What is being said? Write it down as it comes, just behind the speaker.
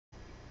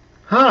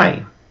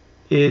Hi,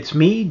 it's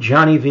me,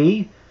 Johnny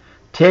V,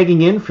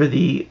 tagging in for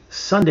the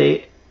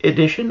Sunday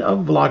edition of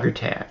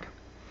Vloggertag.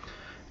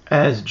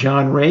 As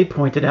John Ray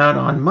pointed out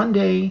on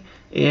Monday,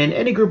 in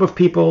any group of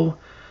people,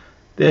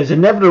 there's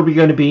inevitably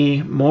going to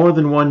be more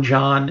than one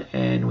John,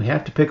 and we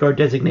have to pick our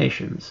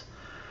designations.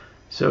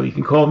 So you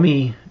can call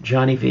me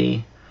Johnny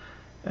V,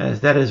 as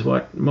that is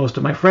what most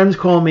of my friends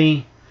call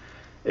me,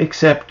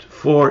 except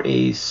for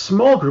a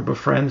small group of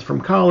friends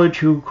from college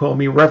who call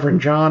me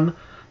Reverend John,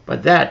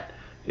 but that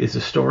is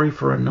a story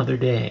for another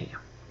day.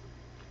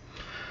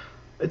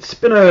 It's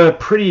been a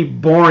pretty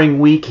boring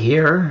week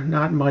here.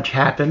 Not much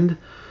happened.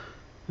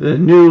 The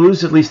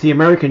news, at least the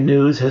American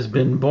news, has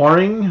been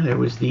boring. There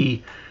was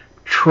the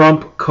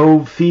Trump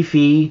Cove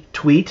Fifi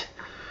tweet,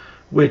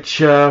 which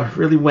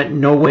really went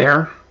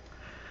nowhere.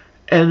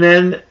 And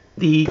then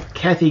the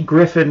Kathy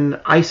Griffin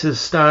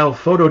ISIS-style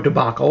photo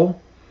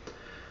debacle,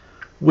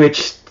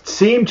 which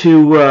seemed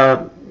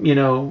to,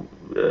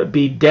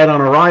 be dead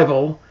on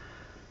arrival,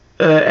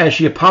 as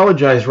she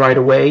apologized right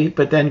away,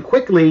 but then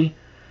quickly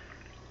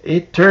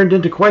it turned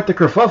into quite the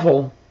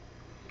kerfuffle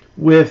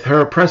with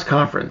her press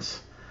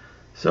conference.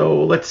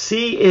 So let's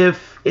see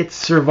if it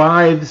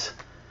survives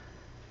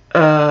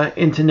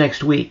into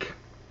next week,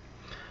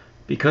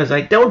 because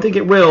I don't think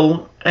it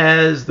will,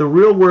 as the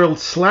real world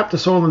slapped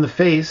us all in the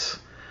face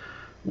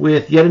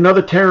with yet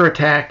another terror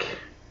attack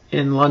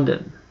in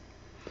London.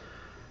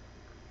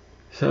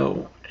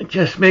 So it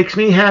just makes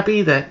me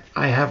happy that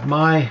I have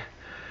my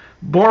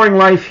boring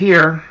life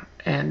here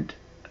and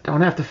don't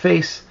have to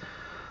face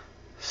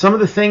some of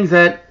the things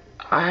that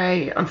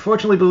I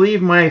unfortunately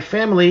believe my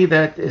family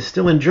that is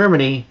still in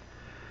Germany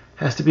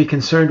has to be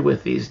concerned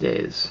with these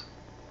days.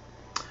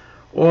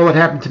 All that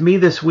happened to me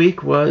this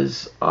week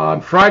was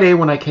on Friday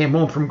when I came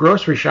home from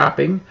grocery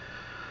shopping,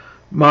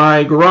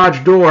 my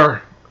garage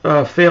door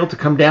failed to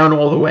come down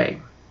all the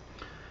way.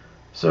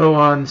 So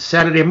on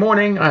Saturday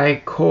morning I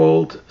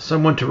called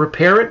someone to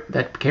repair it.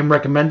 That became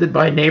recommended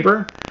by a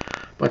neighbor,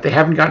 but they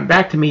haven't gotten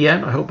back to me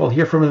yet. I hope I'll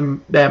hear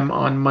from them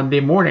on Monday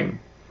morning.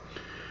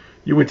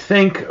 You would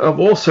think of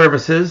all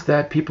services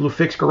that people who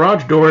fix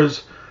garage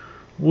doors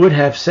would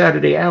have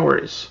Saturday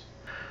hours.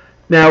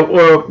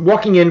 Now,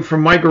 walking in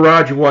from my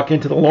garage, you walk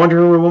into the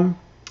laundry room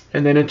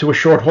and then into a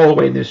short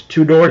hallway, and there's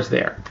two doors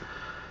there.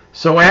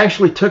 So I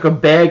actually took a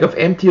bag of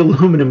empty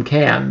aluminum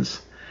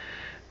cans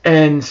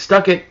and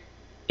stuck it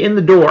in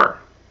the door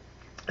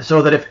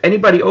so that if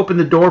anybody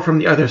opened the door from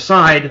the other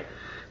side,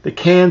 the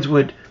cans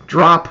would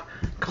drop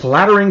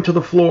clattering to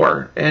the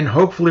floor and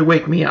hopefully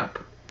wake me up.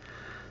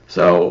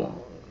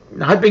 So,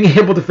 not being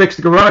able to fix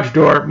the garage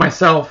door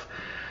myself,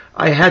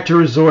 I had to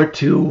resort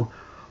to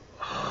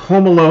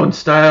Home Alone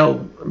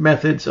style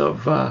methods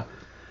of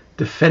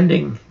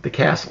defending the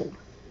castle.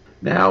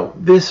 Now,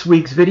 this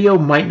week's video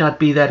might not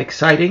be that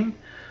exciting,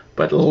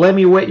 but let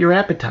me whet your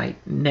appetite.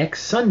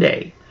 Next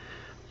Sunday,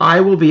 I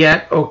will be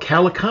at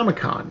Ocala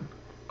Comic-Con.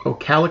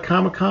 Ocala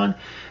Comic-Con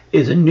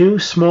is a new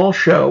small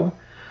show.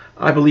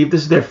 I believe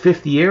this is their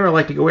 5th year. I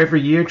like to go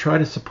every year, try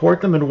to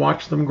support them and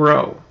watch them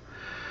grow.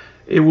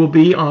 It will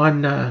be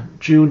on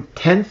June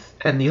 10th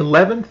and the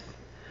 11th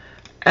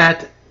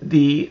at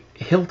the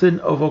Hilton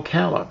of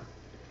Ocala.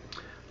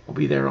 I'll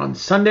be there on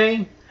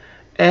Sunday,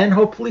 and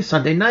hopefully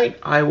Sunday night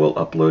I will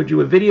upload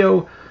you a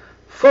video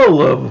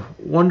full of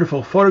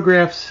wonderful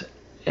photographs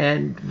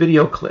and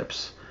video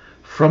clips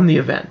from the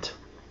event.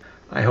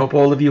 I hope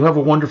all of you have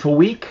a wonderful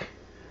week,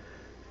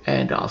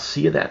 and I'll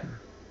see you then.